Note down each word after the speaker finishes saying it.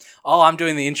Oh, I'm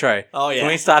doing the intro. Oh, yeah. Can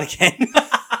we start again?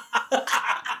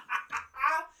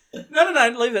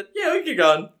 No, leave it. Yeah, we keep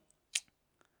going.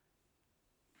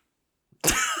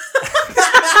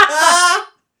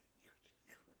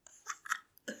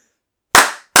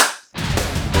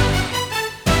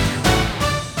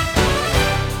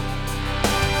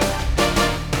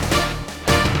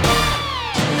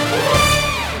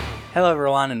 Hello,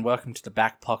 everyone, and welcome to the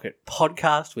Back Pocket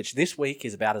Podcast, which this week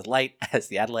is about as late as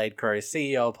the Adelaide Crows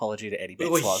CEO apology to Eddie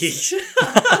Betts was.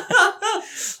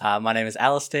 My name is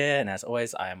Alistair, and as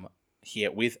always, I am here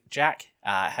with Jack.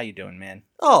 How you doing, man?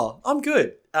 Oh, I'm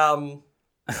good. Yeah,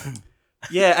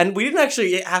 and we didn't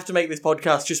actually have to make this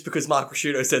podcast just because Mark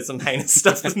Rasciuto said some heinous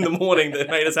stuff in the morning that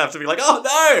made us have to be like, oh,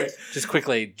 no! Just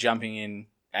quickly jumping in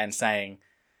and saying,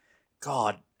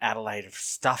 God, Adelaide have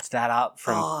stuffed that up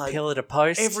from pillar to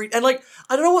post. I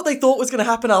don't know what they thought was going to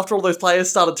happen after all those players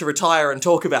started to retire and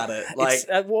talk about it.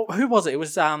 Who was it? It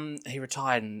was he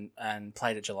retired and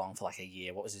played at Geelong for like a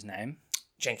year. What was his name?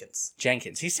 Jenkins.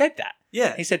 He said that.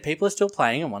 Yeah. He said people are still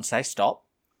playing, and once they stop,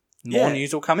 more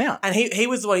news will come out. And he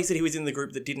was the one. He said he was in the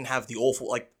group that didn't have the awful.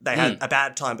 Like they had a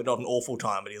bad time, but not an awful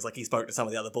time. But he was like, he spoke to some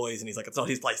of the other boys, and he's like, it's not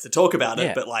his place to talk about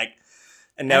it. But like.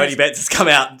 And now Eddie Betts has come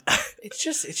out. It's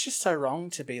just so wrong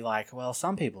to be like, well,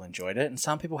 some people enjoyed it and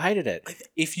some people hated it.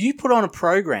 If you put on a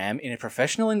program in a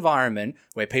professional environment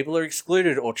where people are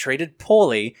excluded or treated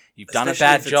poorly, you've done a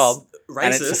bad job racist.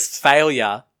 And it's a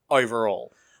failure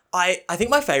overall. I think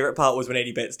my favourite part was when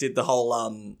Eddie Betts did the whole,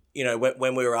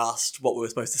 when we were asked what we were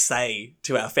supposed to say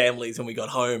to our families when we got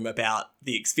home about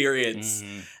the experience.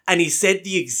 Mm. And he said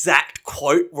the exact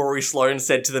quote Rory Sloane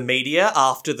said to the media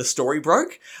after the story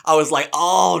broke. I was like,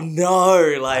 oh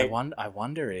no. Like, I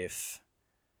wonder if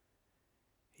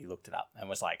he looked it up and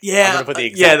was like, yeah, I'm going to put the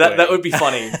exact that would be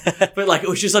funny. But like, it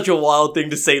was just such a wild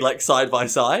thing to see like side by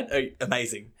side.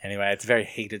 Amazing. Anyway, it's a very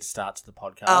heated start to the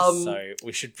podcast, so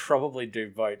we should probably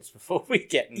do votes before we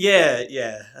get into it.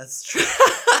 Yeah, that's true.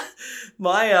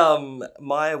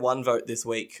 My one vote this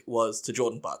week was to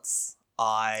Jordan Butts.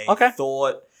 I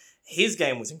thought his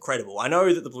game was incredible. I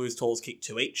know that the Blues Tools kicked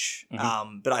 2 each,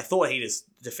 but I thought he just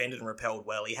defended and repelled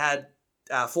well. He had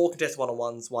 4 contested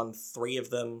one-on-ones, won 3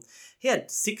 of them. He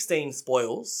had 16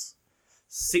 spoils,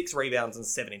 6 rebounds, and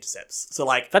 7 intercepts. So,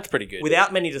 like... That's pretty good.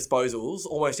 Without many disposals,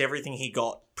 almost everything he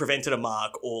got prevented a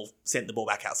mark or sent the ball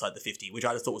back outside the 50, which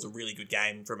I just thought was a really good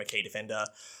game from a key defender.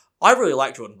 I really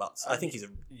like Jordan Butts. I think he's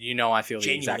I feel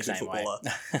the exact same footballer.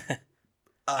 Way.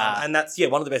 And that's,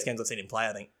 one of the best games I've seen him play,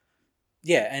 I think.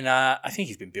 Yeah, and I think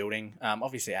he's been building.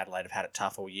 Obviously, Adelaide have had it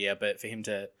tough all year, but for him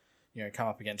to, come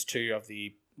up against 2 of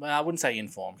the... Well, I wouldn't say in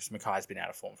form because Mackay's been out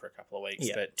of form for a couple of weeks,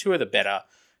 but 2 of the better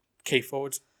key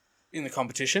forwards in the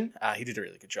competition. He did a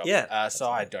really good job. Yeah. So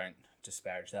I don't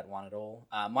disparage that one at all.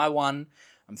 My one,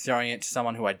 I'm throwing it to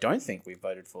someone who I don't think we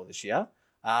voted for this year.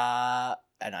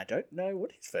 And I don't know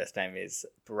what his first name is.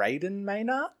 Braden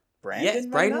Maynard?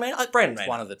 Braden Maynard. It's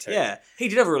one of the 2. Yeah. He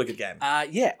did have a really good game.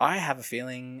 I have a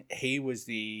feeling he was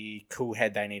the cool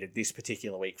head they needed this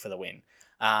particular week for the win.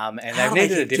 And they've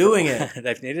needed a different one.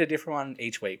 They've needed a different one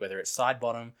each week, whether it's side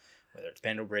bottom, whether it's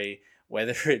Pendlebury,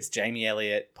 whether it's Jamie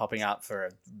Elliott popping up for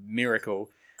a miracle.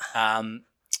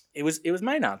 It was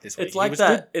Maynard this week. It's like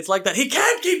that. It's like that. He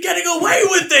can't keep getting away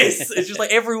with this. It's just like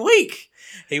every week.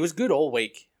 He was good all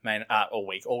week,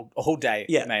 all day,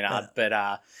 Maynard. Yeah.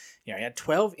 But he had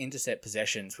 12 intercept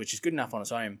possessions, which is good enough on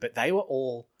its own. But they were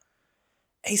all.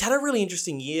 He's had a really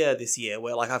interesting year this year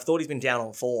where, like, I've thought he's been down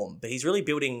on form, but he's really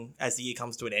building as the year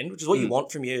comes to an end, which is what you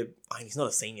want from your... I mean, he's not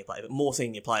a senior player, but more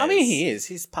senior players. I mean, he is.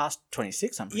 He's past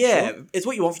 26, I'm pretty sure. Yeah, it's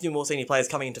what you want from your more senior players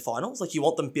coming into finals. Like, you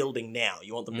want them building now.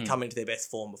 You want them to come into their best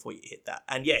form before you hit that.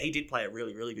 And, yeah, he did play a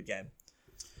really, really good game.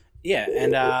 Yeah,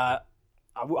 and I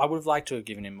would have liked to have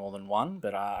given him more than one,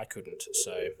 but I couldn't,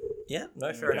 so... Yeah,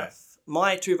 no, fair enough.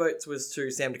 My 2 votes was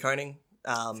to Sam de Koning.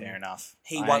 Fair enough.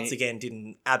 He once again did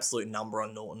an absolute number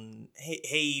on Norton.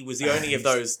 He was the only of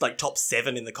those like top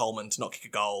 7 in the Coleman to not kick a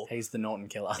goal. He's the Norton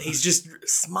killer. He's just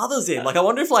smothers him. Like, I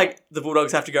wonder if like the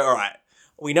Bulldogs have to go, all right,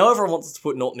 we know everyone wants us to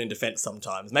put Norton in defence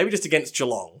sometimes. Maybe just against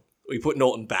Geelong, we put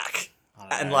Norton back.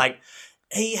 And like,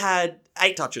 he had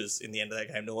 8 touches in the end of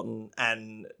that game, Norton,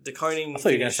 and de Koning. I thought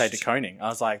you were going to say de Koning. I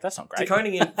was like, that's not great. De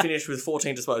Koning finished with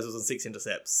 14 disposals and 6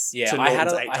 intercepts. Yeah, I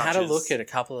had a look at a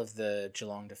couple of the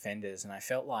Geelong defenders, and I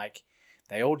felt like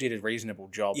they all did a reasonable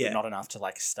job, but not enough to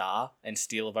like star and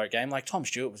steal a vote game. Like Tom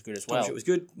Stewart was good as well. Tom Stewart was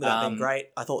good, without being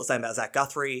great. I thought the same about Zach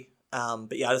Guthrie.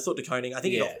 But yeah, I just thought de Koning. I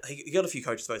think he got a few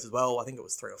coaches' votes as well. I think it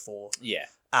was 3 or 4. Yeah.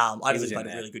 I just played a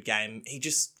really good game.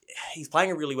 He's playing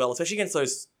it really well, especially against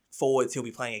those forwards he'll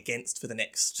be playing against for the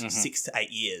next 6 to 8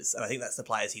 years. And I think that's the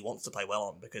players he wants to play well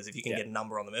on, because if you can get a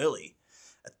number on them early,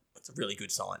 it's a really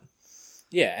good sign.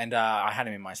 Yeah, and I had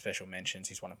him in my special mentions.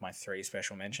 He's one of my 3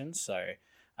 special mentions. So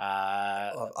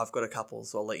I've got a couple,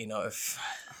 so I'll let you know if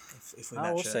we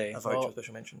match a vote to a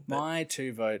special mention. But my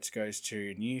 2 votes goes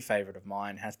to new favourite of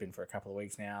mine, has been for a couple of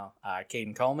weeks now,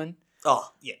 Keaton Coleman.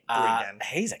 Oh, yeah, brilliant game.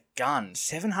 He's a gun.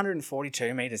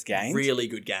 742 metres gained. Really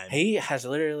good game. He has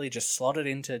literally just slotted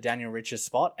into Daniel Rich's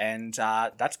spot, and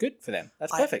that's good for them.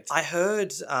 That's perfect. I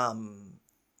heard, I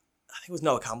think it was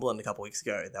Noah Cumberland a couple of weeks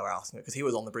ago, they were asking it, because he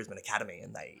was on the Brisbane Academy,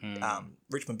 and they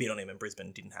Richmond bid on him, and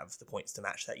Brisbane didn't have the points to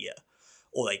match that year.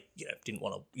 Or they didn't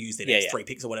want to use their next 3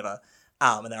 picks or whatever.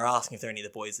 And they were asking if there are any of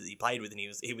the boys that he played with, and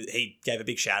he gave a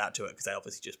big shout out to it, because they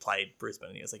obviously just played Brisbane,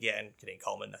 and he was like, yeah, and Keaton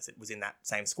Coleman, I said, was in that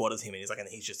same squad as him, and he's like, and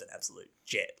he's just an absolute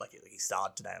jet, like he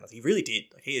starred today, and I was like, he really did,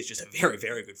 like he is just a very,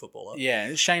 very good footballer.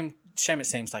 Yeah, shame it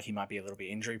seems like he might be a little bit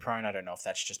injury prone. I don't know if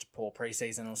that's just a poor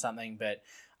preseason or something, but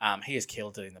he has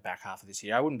killed it in the back half of this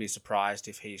year. I wouldn't be surprised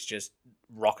if he's just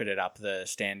rocketed up the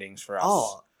standings for us.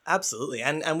 Oh, absolutely,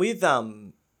 and with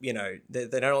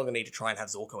they no longer need to try and have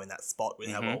Zorko in that spot with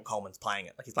how well Coleman's playing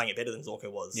it. Like, he's playing it better than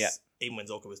Zorko was, even when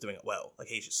Zorko was doing it well. Like,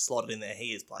 he's just slotted in there. He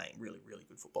is playing really, really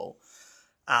good football.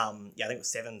 I think it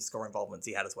was 7 score involvements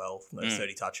he had as well from those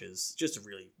 30 touches. Just a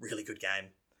really, really good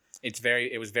game.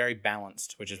 It was very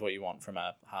balanced, which is what you want from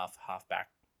a half-back.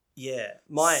 Yeah.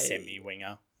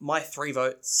 Semi-winger. My 3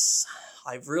 votes,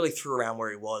 I really threw around where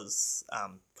he was,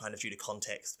 kind of due to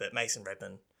context, but Mason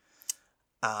Redman,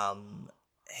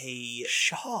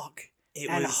 shock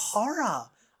and horror.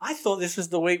 I thought this was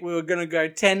the week we were going to go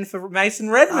 10 for Mason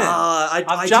Redman.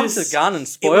 I jumped the gun and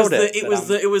spoiled it.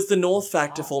 It was the North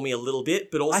factor for me a little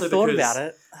bit, but also I thought because about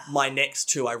it. My next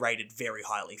 2 I rated very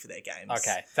highly for their games.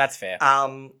 Okay, that's fair.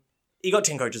 He got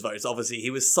 10 coaches' votes, obviously. He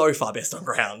was so far best on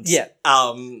ground. Yeah.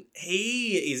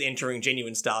 He is entering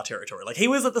genuine star territory. Like, he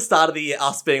was at the start of the year,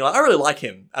 us being like, I really like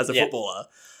him as a footballer.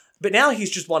 But now he's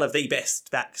just one of the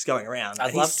best backs going around.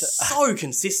 He's so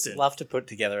consistent. Love to put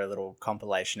together a little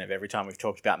compilation of every time we've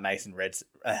talked about Mason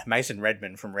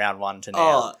Redman from round 1 to now.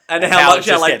 Oh, and how much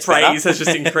our praise has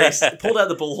just increased. Pulled out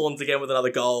the bullhorns again with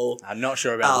another goal. I'm not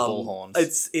sure about the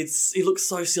bullhorns. It looks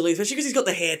so silly, especially because he's got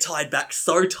the hair tied back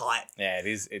so tight. Yeah, it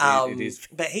is. It is.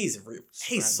 But he's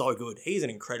so good. He's in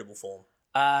incredible form.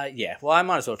 Yeah. Well, I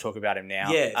might as well talk about him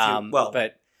now. Yeah.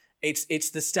 But. It's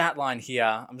the stat line here.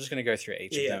 I'm just going to go through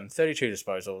each of them. 32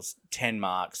 disposals, 10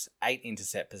 marks, 8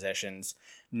 intercept possessions,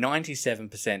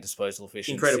 97% disposal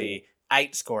efficiency, incredible.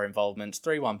 8 score involvements,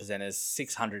 3 1%ers,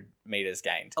 600 metres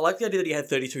gained. I like the idea that he had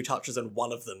 32 touches and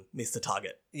one of them missed the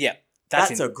target. Yeah.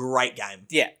 That's a great game.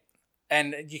 Yeah.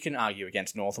 And you can argue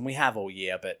against North, and we have all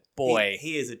year, but boy.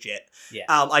 He is a jet. Yeah.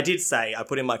 I did say, I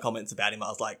put in my comments about him, I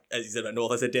was like, as you said about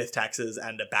North, I said death taxes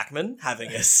and a backman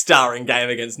having a starring game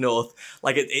against North.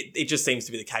 Like, it just seems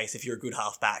to be the case. If you're a good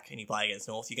half-back and you play against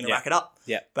North, you're going to rack it up.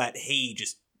 Yeah. But he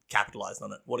just capitalised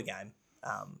on it. What a game.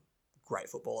 Great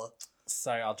footballer.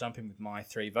 So I'll jump in with my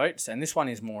 3 votes, and this one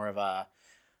is more of a...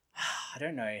 I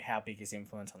don't know how big his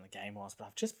influence on the game was, but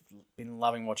I've just been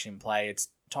loving watching him play. It's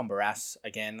Tom Barrass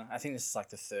again. I think this is like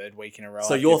the 3rd week in a row.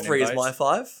 So your 3 is my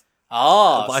 5?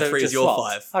 Oh, my 3 is your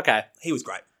 5. Okay. He was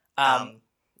great.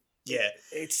 Yeah.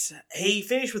 He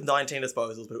finished with 19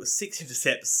 disposals, but it was 6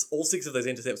 intercepts. All 6 of those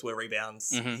intercepts were rebounds.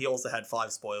 Mm-hmm. He also had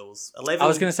 5 spoils. 11. I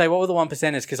was going to say, what were the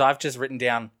 1%ers? Because I've just written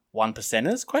down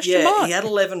 1%ers? Yeah, he had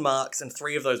 11 marks, and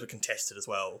 3 of those were contested as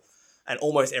well. And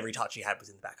almost every touch he had was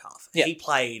in the back half. Yeah. He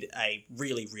played a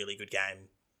really, really good game.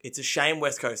 It's a shame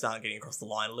West Coast aren't getting across the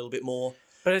line a little bit more.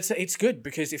 But it's good,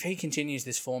 because if he continues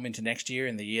this form into next year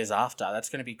and the years after, that's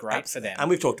going to be great for them.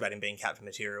 And we've talked about him being captain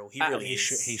material. He really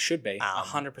is. He should be,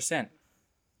 100%.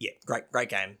 Yeah, great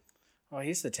game. Well,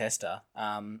 here's the tester.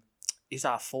 Is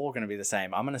our 4 going to be the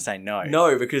same? I'm going to say no.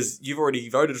 No, because you've already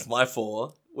voted for my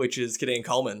 4, which is Keaton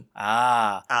Coleman.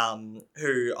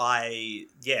 Who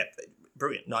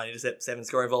brilliant. 9 intercepts, 7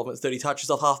 score involvements, 30 touches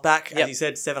off half-back. As you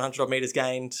said, 700 odd metres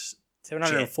gained.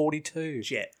 742.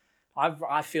 Jet.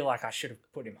 I feel like I should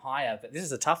have put him higher, but this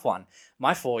is a tough one.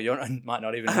 My 4, you might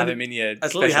not even have him in your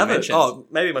special mentions. Oh,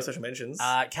 maybe my special mentions.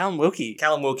 Callum Wilkie.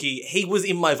 He was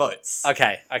in my votes.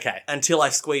 Okay. Until I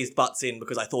squeezed Butts in,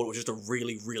 because I thought it was just a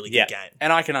really, really good game.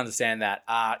 And I can understand that.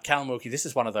 Callum Wilkie, this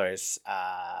is one of those...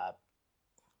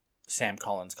 Sam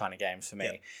Collins kind of games for me.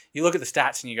 Yep. You look at the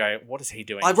stats and you go, what is he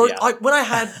doing when I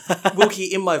had Wilkie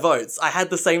in my votes, I had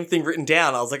the same thing written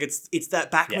down. I was like, it's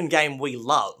that backman game we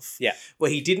love. Yeah.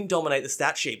 Where he didn't dominate the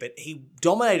stat sheet, but he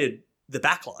dominated the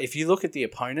backline. If you look at the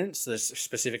opponents,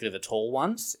 specifically the tall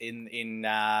ones in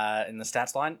the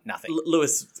stats line, nothing.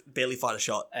 Lewis barely fired a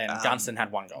shot, and Gunston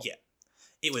had 1 goal. Yeah,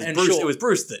 it was Bruce. It was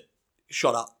Bruce that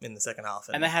shot up in the second half,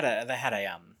 and they had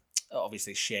a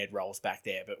obviously shared roles back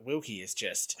there, but Wilkie is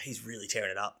just he's really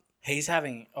tearing it up. He's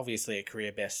having obviously a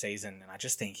career best season, and I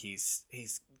just think he's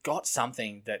got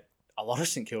something that a lot of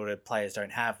St Kilda players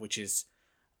don't have, which is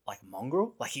like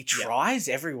mongrel. Like he tries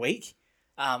every week.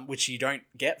 Which you don't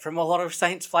get from a lot of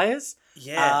Saints players.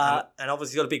 Yeah, and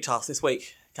obviously got a big task this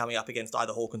week coming up against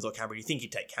either Hawkins or Cameron. You think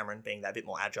you'd take Cameron being that bit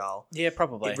more agile. Yeah,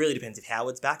 probably. It really depends if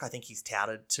Howard's back. I think he's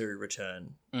touted to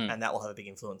return, and that will have a big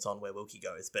influence on where Wilkie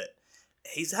goes. But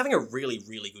he's having a really,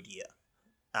 really good year.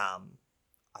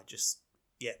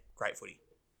 Great footy.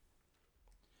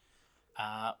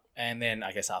 And then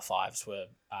I guess our fives were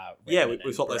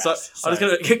we swapped those. So I'm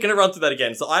just gonna run through that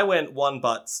again. So I went 1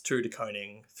 Butts, 2 De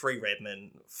Koning, 3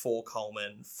 Redmond, 4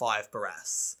 Coleman, 5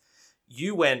 Barras.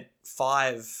 You went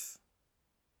 5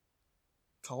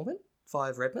 Coleman,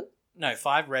 5 Redmond. No,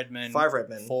 5 Redmond,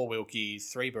 4 Wilkie,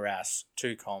 3 Barras,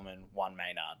 2 Coleman, 1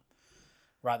 Maynard.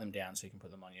 Write them down so you can put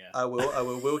them on your... I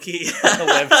will, Wilkie. On the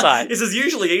website. This is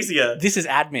usually easier. This is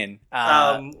admin.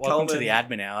 Welcome Coleman, to the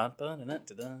admin hour.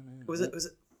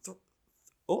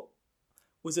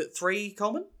 Was it 3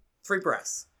 Coleman? 3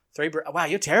 Brass. Wow,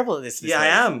 you're terrible at this Yeah, week.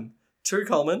 I am. 2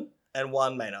 Coleman and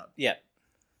 1 Maynard. Yeah.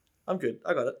 I'm good.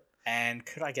 I got it. And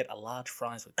could I get a large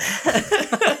fries with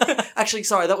that? Actually,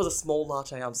 sorry, that was a small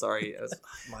latte. I'm sorry. It was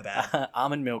my bad.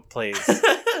 Almond milk, please.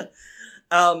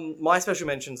 My special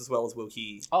mentions as well as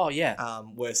Wilkie. Oh, yeah.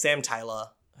 Were Sam Taylor,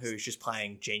 who's just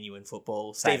playing genuine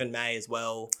football. Same. Stephen May as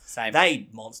well. Same. They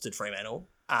monstered Fremantle.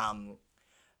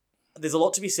 There's a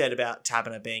lot to be said about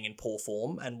Taberner being in poor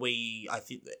form, and I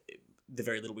think the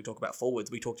very little we talk about forwards,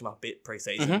 we talked him up a bit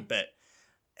pre-season, but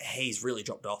he's really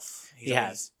dropped off.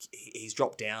 He's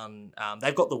dropped down.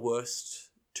 They've got the worst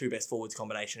 2 best forwards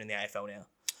combination in the AFL now.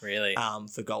 Really?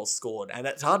 For goals scored. And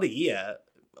that's hard to hear,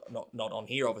 not on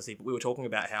here obviously, but we were talking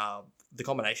about how the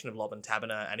combination of Lobb and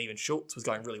Taberner and even Schultz was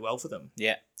going really well for them.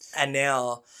 Yeah. And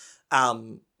now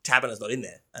Taberner's not in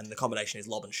there, and the combination is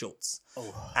Lobb and Schultz.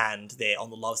 Oh. And they're on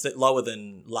the lower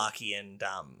than Larky and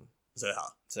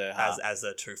Zerha. As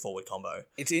a 2 forward combo.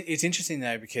 It's interesting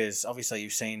though, because obviously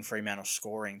you've seen Fremantle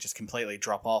scoring just completely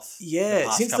drop off. Yeah,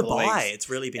 since the bye, it's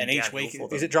really been. And each week,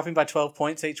 is it dropping by 12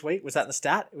 points each week? Was that the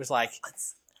stat? It was like,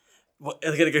 what,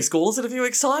 are they going to go scoreless in a few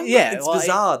weeks' time? Yeah, it's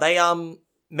bizarre. They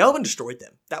Melbourne destroyed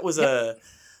them. That was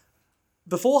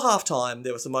before halftime,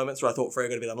 there were some moments where I thought Freo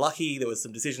got a bit unlucky. There was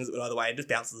some decisions that went either way and just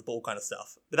bounces the ball kind of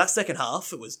stuff. But that second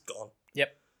half, it was gone.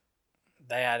 Yep,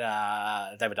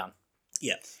 they were done.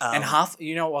 Yeah. And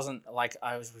it wasn't like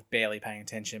I was barely paying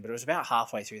attention, but it was about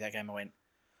halfway through that game I went,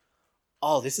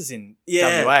 oh, this is in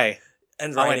WA.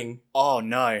 And raining. Oh,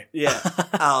 no. Yeah.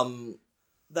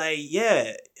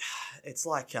 It's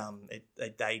like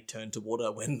they turn to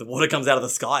water when the water comes out of the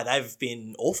sky. They've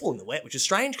been awful in the wet, which is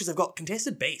strange because they've got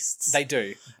contested beasts. They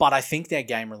do. But I think their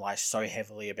game relies so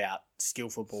heavily about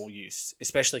skillful ball use,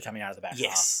 especially coming out of the back half.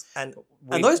 Yes. And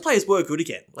those players were good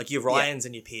again. Like your Ryans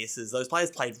and your Pierces, those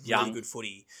players played really good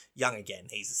footy. Young again,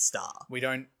 he's a star. We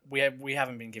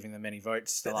haven't been giving them many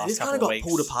votes the last couple of weeks. They just kind of got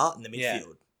pulled apart in the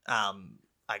midfield. Yeah.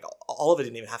 Oliver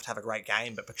didn't even have to have a great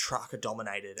game, but Petrarca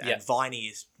dominated, and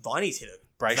Viney's hit a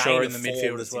Brayshaw in the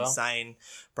midfield as well. Insane.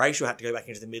 Brayshaw had to go back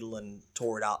into the middle and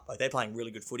tore it up. Like they're playing really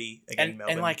good footy again in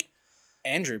Melbourne. And like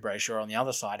Andrew Brayshaw on the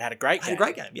other side had a great game.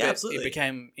 Yeah, absolutely. It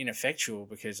became ineffectual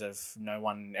because of no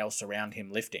one else around him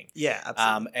lifting. Yeah,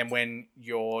 absolutely. And when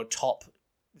your top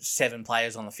 7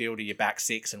 players on the field are your back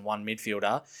 6 and 1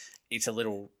 midfielder, it's a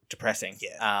little depressing.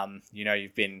 Yeah.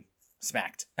 You've been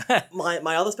smacked.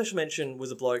 My other special mention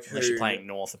was a bloke who... Unless you're playing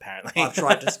North, apparently. I've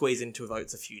tried to squeeze into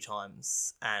votes a few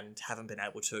times and haven't been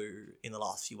able to in the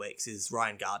last few weeks, is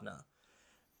Ryan Gardner.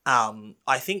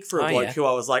 I think for a bloke who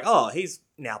I was like, he's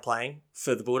now playing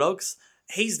for the Bulldogs,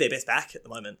 he's their best back at the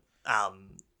moment.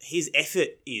 His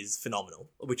effort is phenomenal,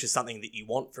 which is something that you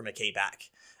want from a key back,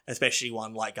 especially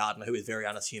one like Gardner, who is very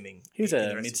unassuming. He was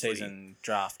a mid-season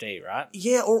draftee, right?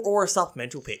 Yeah, or a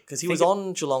supplemental pick, because he was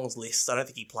on Geelong's list. I don't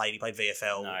think he played. He played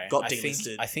VFL, got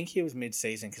delisted. I think he was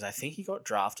mid-season, because I think he got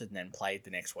drafted and then played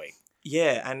the next week.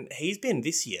 Yeah, and he's been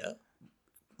this year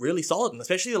really solid, and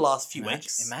especially the last few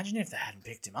weeks. Imagine if they hadn't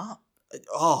picked him up.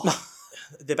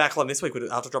 Their backline this week,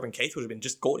 after dropping Keith, would have been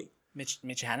just Gordy.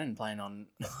 Mitch Hannon playing on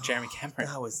Jeremy Cameron.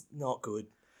 That was not good.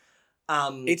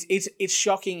 It's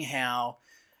shocking how,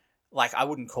 like, I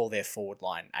wouldn't call their forward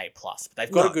line A+, but they've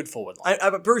got a good forward line.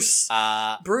 But Bruce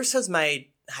has made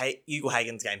Hugo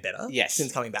Hagen's game better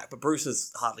since coming back, but Bruce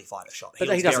has hardly fired a shot. But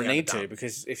he doesn't need to,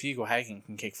 because if Hugo Hagen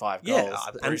can kick 5 goals,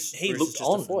 Bruce, and he looked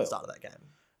on from the start of that game.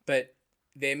 But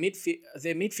their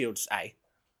midfield's A.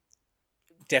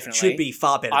 Definitely. Should be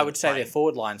far better. I would say their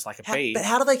forward line's like a B. But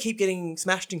how do they keep getting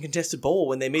smashed in contested ball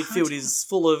when their midfield is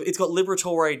full of... It's got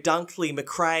Liberatore, Dunkley,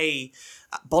 McRae,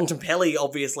 Bontempelli,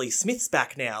 obviously. Smith's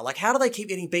back now. Like, how do they keep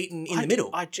getting beaten in the middle?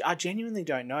 I genuinely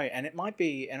don't know. And it might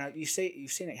be... And you've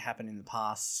seen it happen in the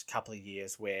past couple of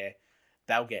years where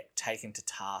they'll get taken to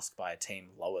task by a team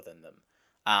lower than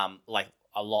them. Like,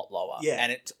 a lot lower. Yeah.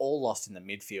 And it's all lost in the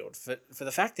midfield. For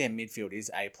the fact their midfield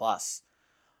is A+,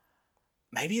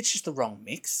 maybe it's just the wrong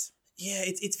mix. Yeah,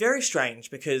 it's very strange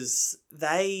because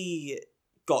they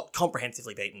got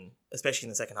comprehensively beaten, especially in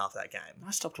the second half of that game.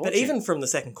 I stopped watching. But even from the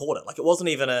second quarter, like it wasn't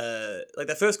even like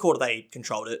the first quarter they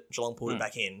controlled it, Geelong pulled it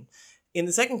back in. In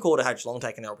the second quarter, had Geelong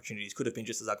taken their opportunities, could have been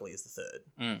just as ugly as the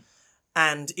third.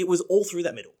 And it was all through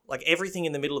that middle. Like everything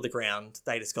in the middle of the ground,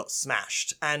 they just got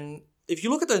smashed. And if you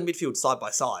look at the midfield side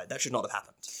by side, that should not have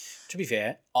happened. To be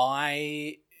fair,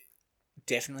 I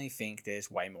definitely think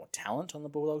there's way more talent on the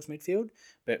Bulldogs midfield,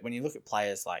 but when you look at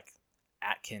players like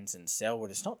Atkins and Selwood,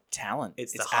 it's not talent,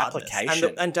 it's the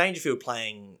application. And Dangerfield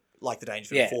playing like the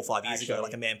Dangerfield 4 or 5 years ago,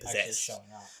 like a man possessed.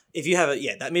 If you have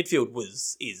that midfield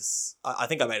is I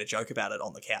think I made a joke about it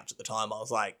on the couch at the time. I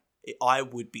was like, I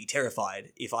would be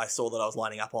terrified if I saw that I was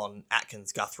lining up on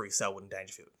Atkins, Guthrie, Selwood and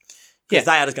Dangerfield. Because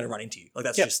they are just going to run into you. Like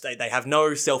that's just they have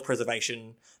no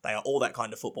self-preservation. They are all that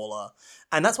kind of footballer,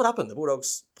 and that's what happened. The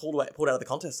Bulldogs pulled out of the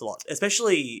contest a lot,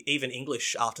 especially even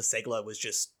English after Segler was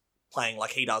just playing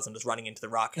like he does and just running into the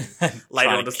ruck and later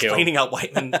on just cleaning up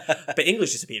Waitman. But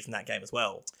English disappeared from that game as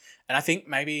well. And I think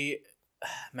maybe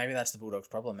that's the Bulldogs'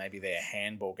 problem. Maybe their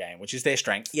handball game, which is their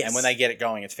strength, and when they get it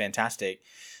going, it's fantastic.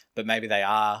 But maybe they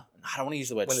are, I don't want to use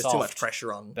the word soft. When there's too much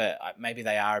pressure on. But maybe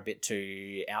they are a bit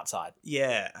too outside.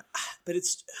 Yeah. But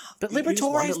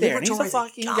Liberatore's there and he's a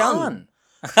fucking gun.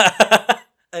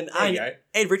 And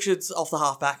Ed Richards off the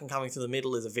half-back and coming through the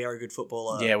middle is a very good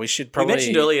footballer. Yeah, we should probably... We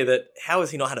mentioned earlier that how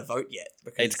has he not had a vote yet?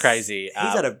 Because it's crazy.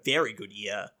 He's had a very good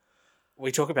year.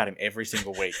 We talk about him every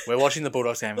single week. We're watching the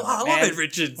Bulldogs game. I love Ed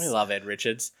Richards. We love Ed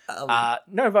Richards.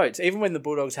 No votes. Even when the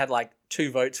Bulldogs had like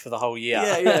 2 votes for the whole year.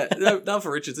 Yeah. No, none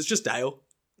for Richards. It's just Dale.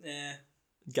 Yeah.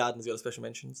 Gardner's got a special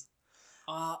mentions.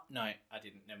 No, I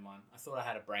didn't. Never mind. I thought I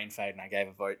had a brain fade and I gave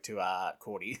a vote to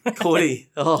Cordy. Cordy.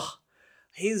 Oh,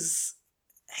 he's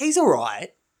all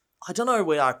right. I don't know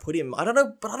where I put him. I don't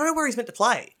know where he's meant to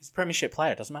play. He's a premiership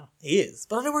player. It doesn't matter. He is,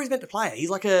 but I don't know where he's meant to play.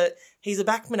 He's a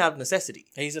backman out of necessity.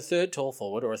 He's a third tall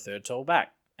forward or a third tall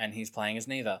back, and he's playing as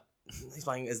neither. He's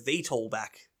playing as the tall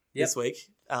back this week.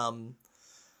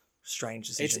 Strange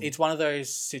decision. It's one of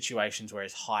those situations where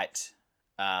his height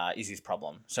is his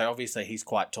problem. So obviously he's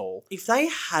quite tall. If they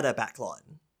had a back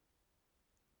line,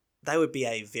 they would be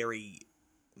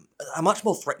a much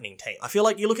more threatening team. I feel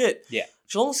like you look at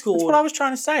Geelong scored... That's what I was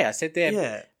trying to say. I said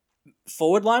their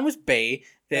forward line was B,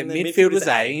 their midfield was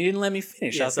A, and you didn't let me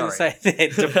finish. I was going to say their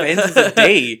defence is a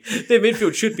D. Their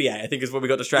midfield should be A, I think is where we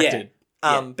got distracted.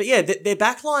 But their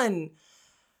back line...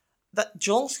 That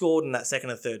Geelong scored in that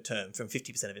second and third term from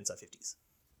 50% of inside 50s.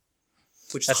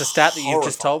 That's a stat that you've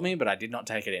just told me, but I did not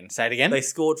take it in. Say it again. They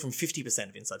scored from 50%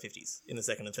 of inside 50s in the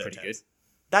second and third terms. Pretty good.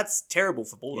 That's terrible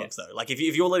for Bulldogs, though. Like, if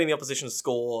you're letting the opposition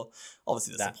score,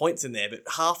 obviously there's some points in there, but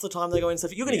half the time they go in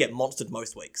stuff, you're going to get monstered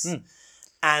most weeks.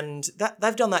 And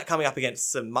they've done that coming up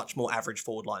against some much more average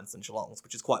forward lines than Geelong's,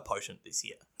 which is quite potent this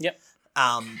year. Yep.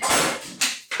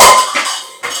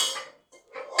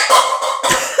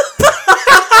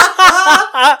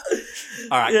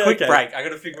 All right, quick break. I got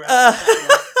to figure out.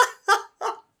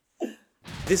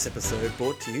 This episode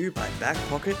brought to you by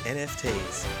Backpocket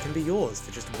NFTs. Can be yours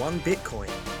for just 1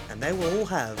 Bitcoin, and they will all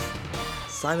have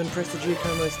Simon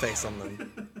Prestigiacomo's face on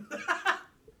them.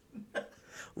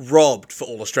 Robbed for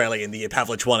all Australia in the year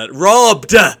Pavlich won it.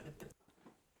 Robbed!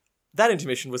 That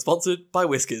intermission was sponsored by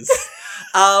Whiskers.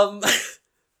 That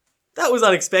was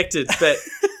unexpected, but...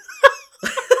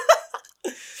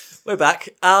 We're back.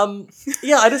 I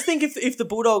just think if the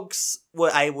Bulldogs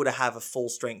were able to have a full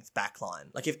strength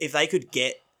backline, like if they could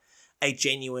get a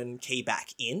genuine key back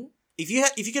in, if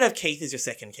you could have Keith as your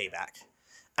second key back,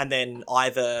 and then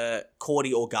either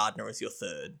Cordy or Gardner as your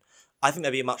third, I think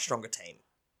that'd be a much stronger team.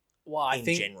 Well, I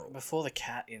think before the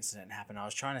cat incident happened, I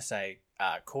was trying to say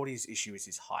Cordy's issue is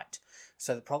his height.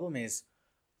 So the problem is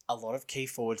a lot of key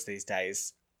forwards these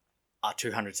days are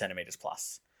 200 centimetres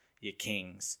plus. Your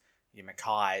Kings, your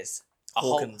Mackays, a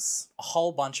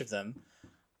whole bunch of them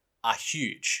are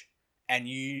huge, and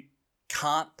you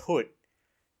can't put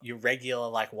your regular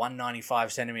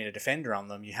 195 centimeter defender on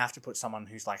them. You have to put someone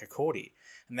who's like a Cordy,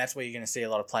 and that's where you're going to see a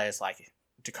lot of players like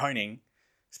De Koning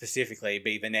specifically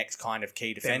be the next kind of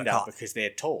key defender because they're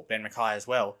tall. Ben Mackay as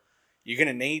well. You're going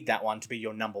to need that one to be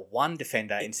your number one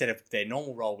defender instead of their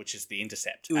normal role, which is the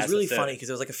intercept. It was really funny because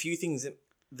there was a few things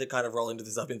that kind of roll into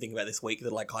this I've been thinking about this week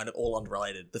that are kind of all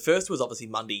unrelated. The first was obviously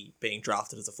Mundy being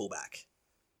drafted as a fullback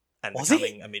and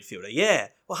becoming a midfielder. Yeah.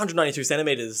 Well, 192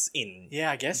 centimetres in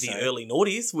I guess the early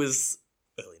noughties,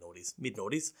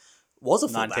 mid-noughties, was a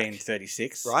fullback.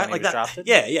 1936, right? When he was drafted.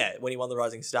 Yeah, when he won the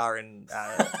Rising Star in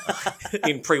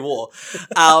pre-war.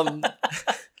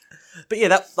 But yeah,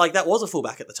 that was a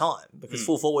fullback at the time because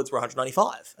full forwards were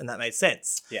 195, and that made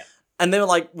sense. Yeah. And then I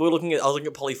was looking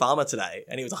at Polly Farmer today,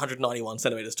 and he was 191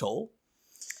 centimetres tall,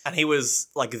 and he was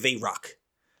the ruck.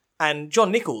 And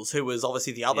John Nichols, who was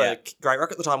obviously the other great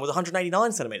ruck at the time, was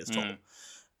 189 centimetres tall.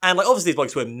 And obviously these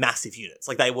blokes were massive units.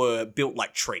 They were built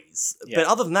like trees. Yeah. But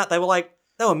other than that, they were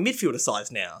midfielder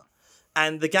size now.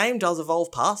 And the game does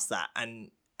evolve past that.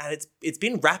 And it's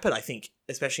been rapid, I think,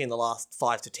 especially in the last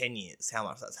 5 to 10 years, how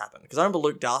much that's happened. Because I remember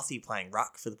Luke Darcy playing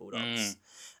ruck for the Bulldogs.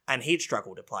 And he'd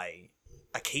struggle to play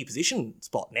a key position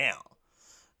spot now.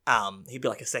 He'd be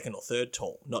a second or third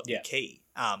tall, not the key.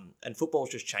 And football's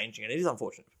just changing, and it is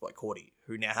unfortunate for people like Cordy,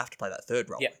 who now have to play that third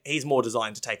role. Yeah. He's more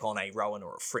designed to take on a Rowan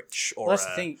or a Fritsch or that's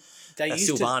the thing. A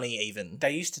Silvani even.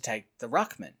 They used to take the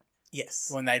ruckman. Yes.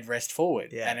 When they'd rest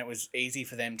forward, and it was easy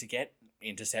for them to get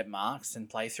intercept marks and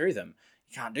play through them.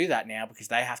 You can't do that now because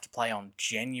they have to play on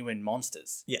genuine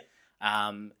monsters. Yeah.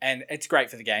 And it's great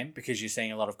for the game because you're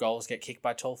seeing a lot of goals get kicked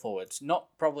by tall forwards. Not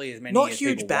probably as many Not as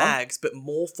huge people bags, but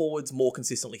more forwards more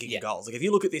consistently kicking goals. If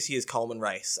you look at this year's Coleman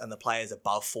race and the players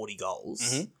above 40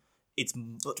 goals, it's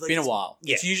been a while.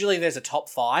 Yeah. It's usually there's a top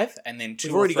 5 and then 2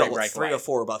 We've or 3 already got 3 or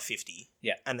 4 above 50.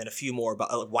 Yeah. And then a few more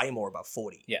way more above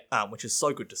 40. Yeah. Which is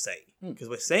so good to see because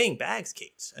we're seeing bags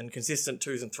kicked and consistent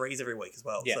 2s and 3s every week as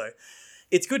well. Yeah. So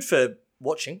it's good for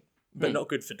watching, but not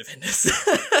good for defenders.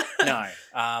 No.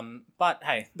 But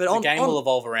hey, the game will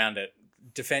evolve around it.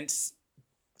 Defence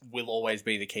will always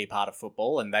be the key part of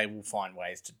football, and they will find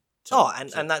ways to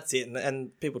and that's it.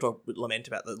 And people lament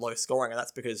about the low scoring, and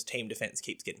that's because team defence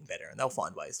keeps getting better, and they'll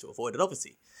find ways to avoid it,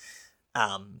 obviously.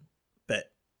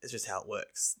 But it's just how it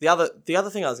works. The other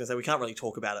thing I was going to say, we can't really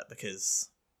talk about it because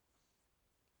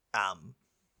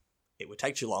it would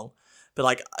take too long.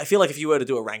 But I feel if you were to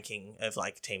do a ranking of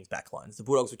teams' backlines, the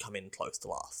Bulldogs would come in close to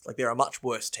last. There are much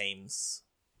worse teams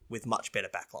with much better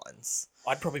backlines.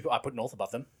 I'd put North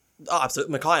above them. Oh,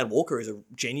 absolutely. Mackay and Walker is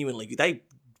they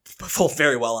perform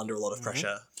very well under a lot of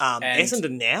pressure.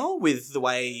 Essendon now with the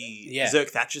way Zerk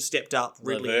Thatcher stepped up,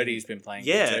 Ridley Verdi's been playing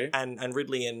good too, and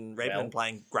Ridley and Redmond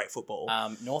playing great football.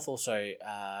 North also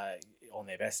on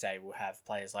their best day will have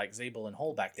players like Zeeble and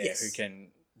Hall back there who can.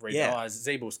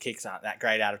 Zeebel's kicks aren't that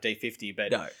great out of D50,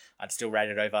 but I'd still rate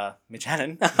it over Mitch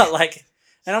Hannon.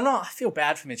 And I feel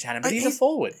bad for Mitch Hannon, but he's a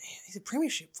forward. He's a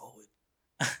premiership forward.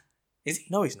 Is he?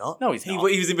 No, he's not. No, he's not.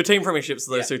 He was in between premierships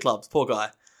of those two clubs. Poor guy.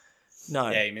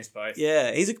 No. Yeah, he missed both.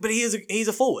 Yeah, he's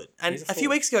a forward. And a few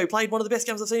weeks ago, he played one of the best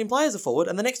games I've seen him play as a forward,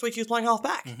 and the next week he was playing half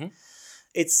back. Mm-hmm.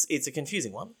 It's a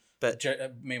confusing one. But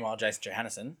meanwhile, Jason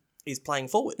Johannesson is playing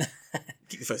forward.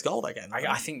 Kicked the first goal that game.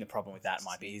 I think the problem with that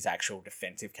might be his actual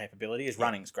defensive capability. His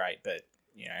running's great, but,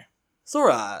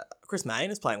 Saw Chris Mayne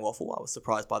is playing waffle. I was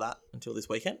surprised by that until this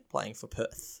weekend, playing for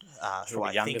Perth. Who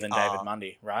I younger than David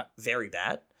Mundy, right? Very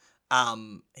bad.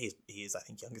 He is, I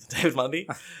think, younger than David Mundy.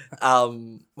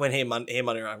 When he and Mundy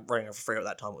were running over free at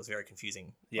that time, it was very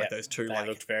confusing. Yeah, those two they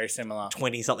looked very similar.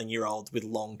 20-something-year-olds with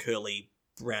long, curly,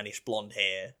 brownish blonde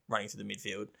hair running through the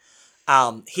midfield.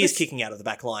 His kicking out of the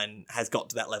back line has got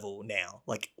to that level now.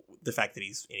 The fact that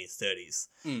he's in his 30s.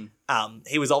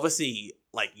 He was obviously,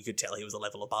 you could tell he was a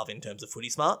level above in terms of footy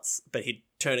smarts, but he'd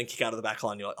turn and kick out of the back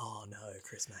line. You're like, oh no,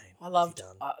 Chris Mayne. I loved,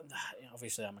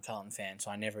 obviously I'm a Carlton fan,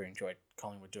 so I never enjoyed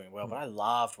Collingwood doing well, but I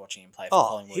loved watching him play for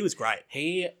Collingwood. He was great.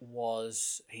 He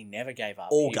never gave up.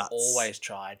 Guts. Always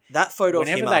tried. That photo of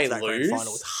him after that grand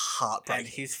final was heartbreaking.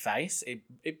 And his face,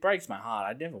 it breaks my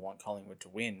heart. I never want Collingwood to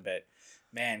win, but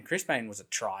man, Chris Mayne was a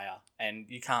trier, and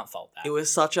you can't fault that. It was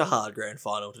such a hard grand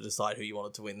final to decide who you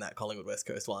wanted to win that Collingwood West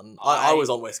Coast one. I was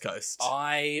on West Coast.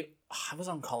 I was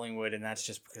on Collingwood, and that's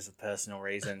just because of personal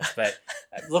reasons. But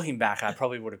looking back, I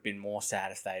probably would have been more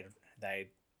sad if they'd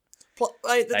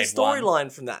the storyline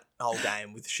from that whole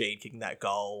game with Sheed kicking that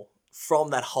goal from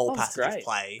that whole passage of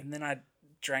play. And then I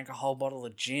drank a whole bottle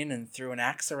of gin and threw an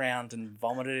axe around and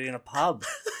vomited it in a pub.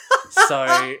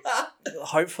 So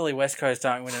hopefully West Coast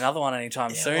don't win another one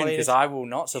anytime soon, because I will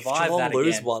not survive that again.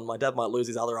 Lose one, my dad might lose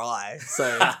his other eye.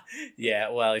 So yeah,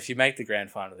 well, if you make the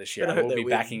grand final this year, I will be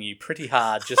backing you pretty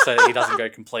hard just so that he doesn't go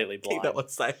completely blind. Keep that one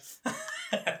safe.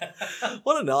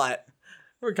 What a night.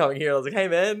 We're coming here. I was like, hey,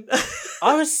 man.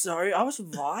 I was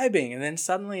vibing, and then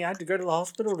suddenly I had to go to the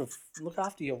hospital to look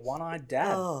after your one-eyed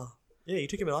dad. Oh, yeah, you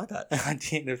took him an eye patch. I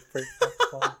did. It was pretty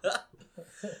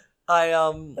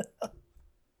fun.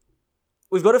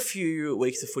 We've got a few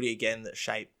weeks of footy again that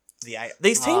shape the eight.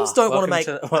 These teams don't want to make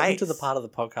welcome to the part of the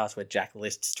podcast where Jack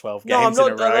lists 12 games in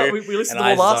a row. No, we listed them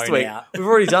all last week. We've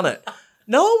already done it.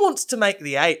 No one wants to make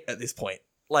the 8 at this point.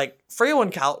 Like, Freo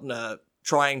and Carlton are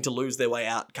trying to lose their way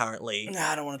out currently. No,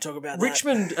 I don't want to talk about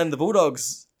Richmond and the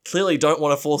Bulldogs clearly don't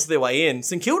want to force their way in.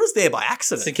 St Kilda's there by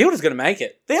accident. St Kilda's going to make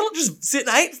it. They're just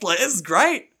sitting 8th. Like, this is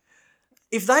great.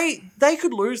 If they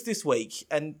could lose this week,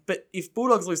 but if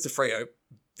Bulldogs lose to Freo,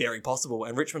 very possible,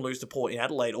 and Richmond lose to Port in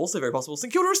Adelaide, also very possible,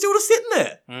 St Kilda are still just sitting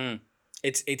there.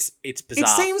 It's bizarre. It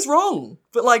seems wrong,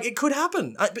 but like it could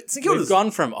happen. But St Kilda's... We've gone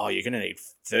from, you're going to need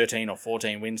 13 or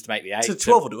 14 wins to make the 8. To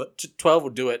 12 will do it. 12 will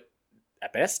do it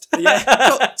at best.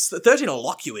 Yeah. 13 will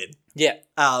lock you in. Yeah.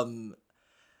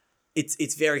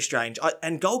 It's very strange.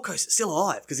 And Gold Coast is still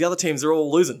alive because the other teams are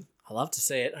all losing. I love to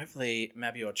see it. Hopefully,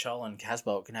 Mabior Chol and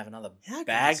Casbolt can have another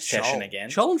bag session again.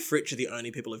 Chol and Fritsch are the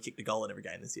only people who've kicked a goal in every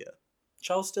game this year.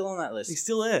 Chol's still on that list. He's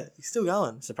still there. He's still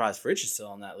going. I'm surprised Fritsch is still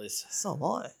on that list. So am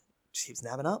I. Just keeps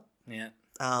nabbing up. Yeah.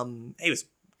 He was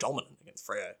dominant against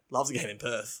Freo. Loves the game in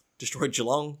Perth. Destroyed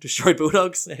Geelong. Destroyed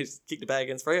Bulldogs. He's kicked a bag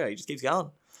against Freo. He just keeps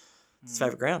going. It's his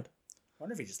favourite ground. I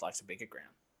wonder if he just likes a bigger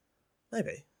ground.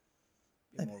 Maybe.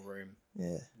 More room. Yeah.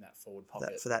 In that forward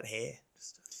pocket. For that hair.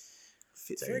 Just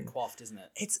fits it's very coiffed, isn't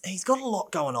it? He's got a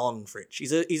lot going on, Fritsch.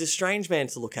 He's a strange man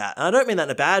to look at. And I don't mean that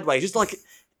in a bad way. Just like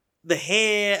the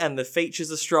hair and the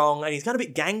features are strong, and he's kind of a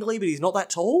bit gangly, but he's not that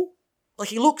tall. Like,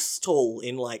 he looks tall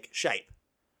in, like, shape.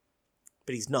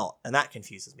 But he's not, and that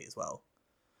confuses me as well.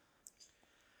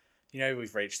 You know,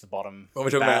 we've reached the bottom of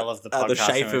the podcast. The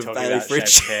shape of Bailey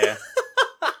Fritsch.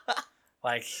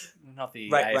 Like, not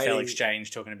the AFL exchange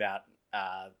talking about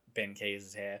Ben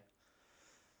Keys' hair.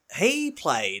 He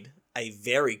played a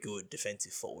very good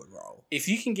defensive forward role. If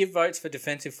you can give votes for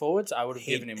defensive forwards, I would have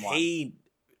given him one.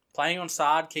 Playing on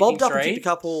Sard, kicking bobbed up and kicked a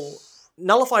couple,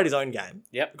 nullified his own game.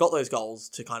 Yep. Got those goals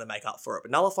to kind of make up for it,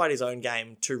 but nullified his own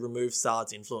game to remove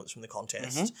Sard's influence from the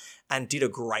contest and did a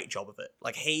great job of it.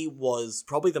 Like, he was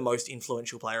probably the most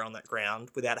influential player on that ground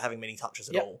without having many touches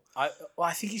at all.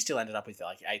 I think he still ended up with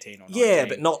like 18 or 19. Yeah,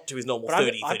 but not to his normal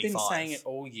 30, 35. I've been saying it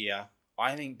all year.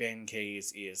 I think Ben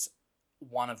Keys is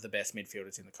one of the best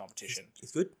midfielders in the competition.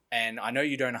 He's good. And I know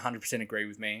you don't 100% agree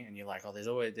with me, and you're like,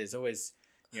 there's always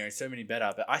so many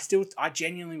better, but I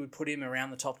genuinely would put him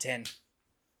around the top 10.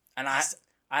 And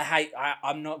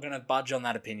I'm not going to budge on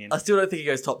that opinion. I still don't think he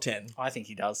goes top 10. I think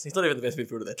he does. He's not even the best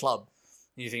midfielder of their club.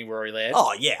 You think Rory Laird?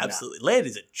 Oh, yeah, absolutely. No. Laird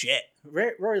is a jet.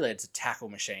 Rory Laird's a tackle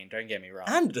machine, don't get me wrong.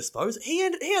 And a disposal. He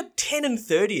had 10 and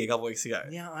 30 a couple weeks ago.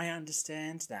 Yeah, I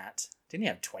understand that. Didn't he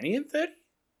have 20 and 30?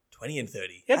 20 and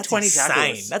 30. He had 20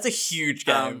 tackles. That's a huge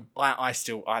game. I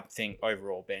think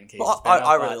overall Ben Keys is better.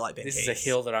 I really like Ben Keys. This is a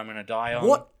hill that I'm going to die on.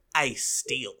 What a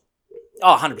steal.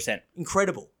 Oh, 100%.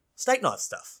 Incredible. Steak knife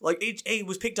stuff. Like, he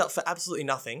was picked up for absolutely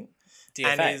nothing. DFA.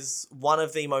 And is one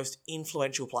of the most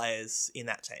influential players in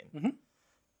that team. Mm-hmm.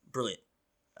 Brilliant.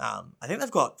 I think they've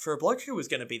got, for a bloke who was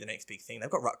going to be the next big thing, they've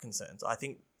got ruck concerns. I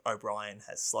think O'Brien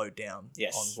has slowed down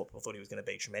on what people thought he was going to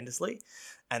be tremendously.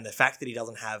 And the fact that he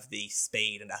doesn't have the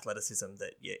speed and athleticism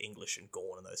that English and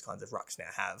Gawn and those kinds of rucks now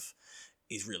have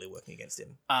is really working against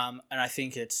him. And I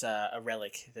think it's a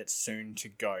relic that's soon to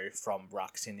go from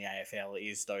rucks in the AFL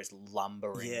is those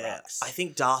lumbering rucks. I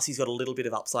think Darcy's got a little bit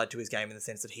of upside to his game in the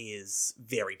sense that he is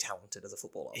very talented as a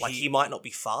footballer. Like, he might not be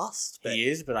fast. But he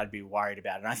is, but I'd be worried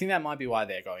about it. And I think that might be why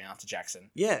they're going after Jackson.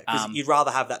 Yeah, because you'd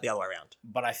rather have that the other way around.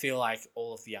 But I feel like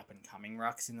all of the up-and-coming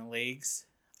rucks in the leagues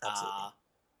are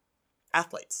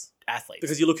athletes.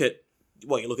 Because you look at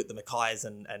the Mackays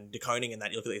and De Koning and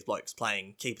that, you look at these blokes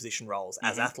playing key position roles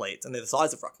as athletes, and they're the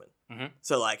size of ruckman. Mm-hmm.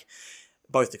 So, like,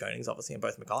 both De Konings, obviously, and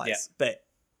both Mackays. Yeah. But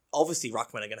obviously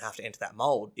ruckmen are going to have to enter that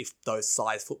mould if those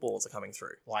size footballers are coming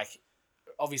through. Like,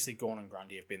 obviously, Gawn and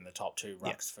Grundy have been the top two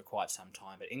rucks for quite some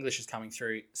time, but English is coming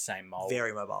through, same mould.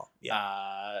 Very mobile.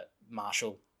 Yeah.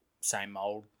 Marshall, same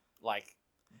mould. Like,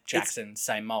 Jackson,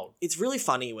 same mould. It's really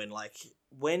funny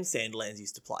when Sandilands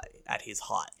used to play at his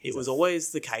height, it was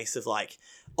always the case of like,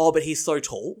 but he's so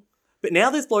tall. But now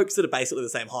there's blokes that are basically the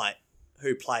same height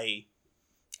who play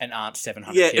and aren't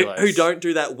 700 kilos. Who don't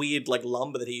do that weird like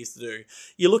lumber that he used to do.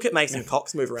 You look at Mason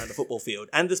Cox move around the football field,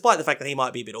 and despite the fact that he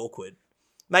might be a bit awkward,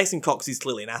 Mason Cox is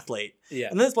clearly an athlete. Yeah.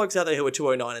 And there's blokes out there who are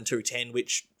 209 and 210,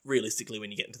 which realistically,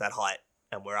 when you get into that height,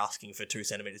 and we're asking for 2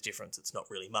 centimeters difference, it's not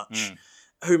really much.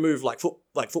 Who move like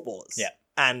footballers. Yeah.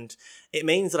 And it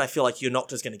means that I feel like you're not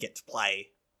just going to get to play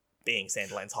being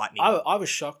Sandilands height anymore. I was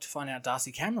shocked to find out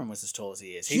Darcy Cameron was as tall as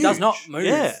he is. He Huge. does not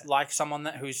move like someone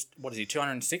who's,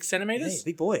 206 centimeters? Yeah,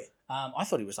 big boy. I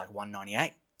thought he was like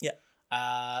 198. Yeah.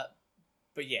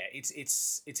 But yeah, it's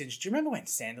interesting. Do you remember when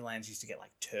Sandilands used to get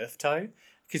like turf toe?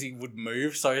 Because he would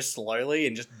move so slowly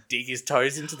and just dig his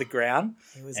toes into the ground.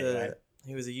 He was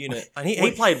a unit. And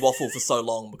he played waffle for so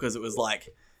long because it was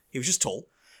like, he was just tall.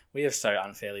 We have so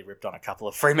unfairly ripped on a couple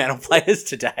of Fremantle players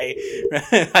today.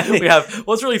 We have.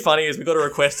 What's really funny is we got a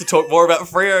request to talk more about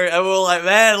Freo, and we were like,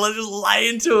 man, let's just lay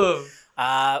into him.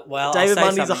 David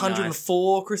Mundy's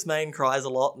 104. Nice. Chris Mayne cries a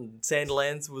lot, and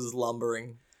Sandilands was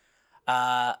lumbering.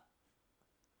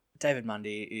 David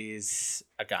Mundy is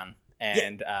a gun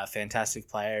and a fantastic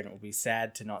player, and it will be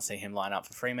sad to not see him line up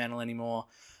for Fremantle anymore.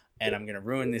 And I'm going to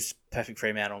ruin this perfect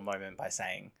Fremantle moment by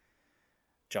saying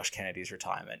Josh Kennedy's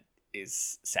retirement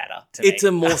is sadder to me. It's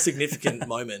a more significant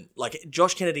moment. Like,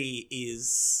 Josh Kennedy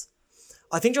is...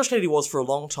 I think Josh Kennedy was for a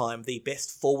long time the best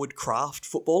forward craft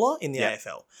footballer in the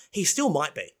AFL. He still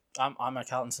might be. I'm a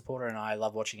Carlton supporter and I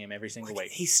love watching him every single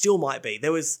week. He still might be.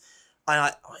 There was...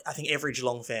 I think every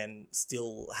Geelong fan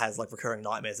still has like recurring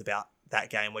nightmares about that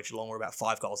game where Geelong were about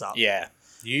 5 goals up. Yeah.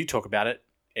 You talk about it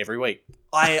every week.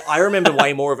 I remember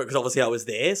way more of it because obviously I was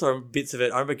there, so I remember bits of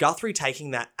it. I remember Guthrie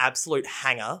taking that absolute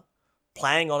hanger,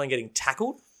 playing on and getting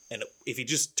tackled, and if he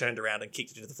just turned around and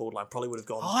kicked it to the forward line, probably would have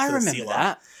gone I remember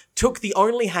that. Took the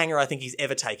only hanger I think he's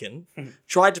ever taken,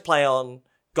 tried to play on,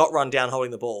 got run down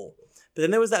holding the ball. But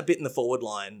then there was that bit in the forward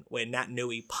line where Nat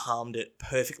Nui palmed it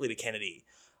perfectly to Kennedy.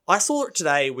 I saw it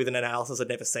today with an analysis I'd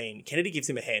never seen. Kennedy gives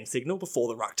him a hand signal before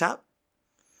the ruck tap.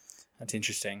 That's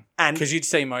interesting. Because you'd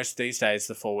see most these days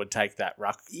the forward take that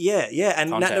ruck. Yeah.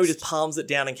 And contest. Nat Nui just palms it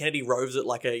down and Kennedy roves it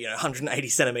like a 180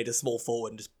 centimetre small forward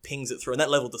and just pings it through. And that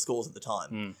leveled the scores at the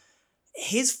time.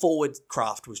 His forward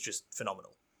craft was just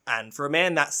phenomenal. And for a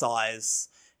man that size,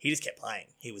 he just kept playing.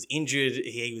 He was injured.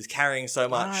 He was carrying so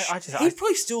much. He'd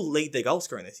probably still lead their goal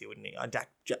scoring this year, wouldn't he?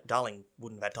 Darling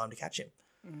wouldn't have had time to catch him.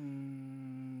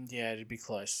 Yeah, it'd be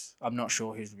close. I'm not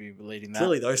sure who'd be leading that.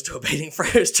 Clearly those two are beating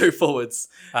Freo's 2 forwards,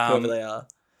 whoever they are.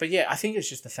 But yeah, I think it's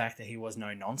just the fact that he was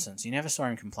no nonsense. You never saw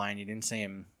him complain. You didn't see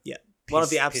him one of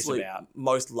the absolute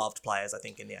most loved players, I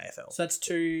think, in the AFL. So that's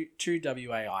two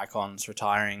WA icons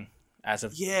retiring as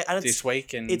of this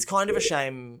week. And it's kind of a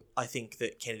shame, I think,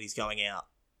 that Kennedy's going out.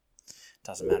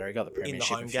 Doesn't matter. He got the premiership in the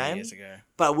home a few game, years ago.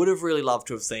 But I would have really loved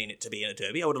to have seen it to be in a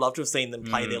derby. I would have loved to have seen them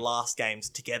play their last games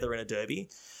together in a derby.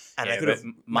 And they could have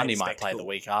Mundy might play the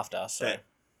week after. So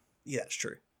yeah, that's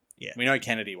true. Yeah, we know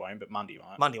Kennedy won't, but Mundy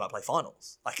might. Mundy might play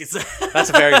finals. Like that's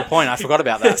a very good point. I forgot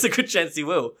about that. It's a good chance he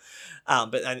will.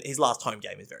 But his last home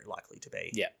game is very likely to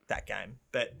be that game.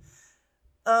 But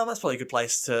that's probably a good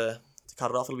place to cut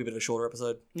it off. It'll be a bit of a shorter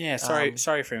episode. Yeah,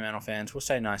 sorry Fremantle fans. We'll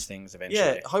say nice things eventually.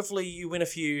 Yeah, hopefully you win a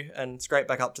few and scrape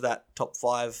back up to that top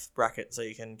 5 bracket so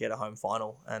you can get a home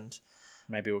final. And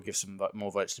maybe we'll give some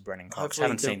more votes to Brennan Cox.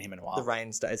 Haven't seen him in a while. The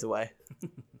rain stays away.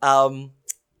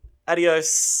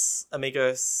 Adios,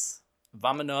 amigos.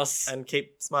 Vamonos. And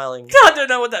keep smiling. I don't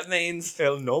know what that means.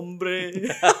 El nombre.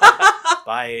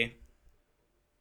 Bye.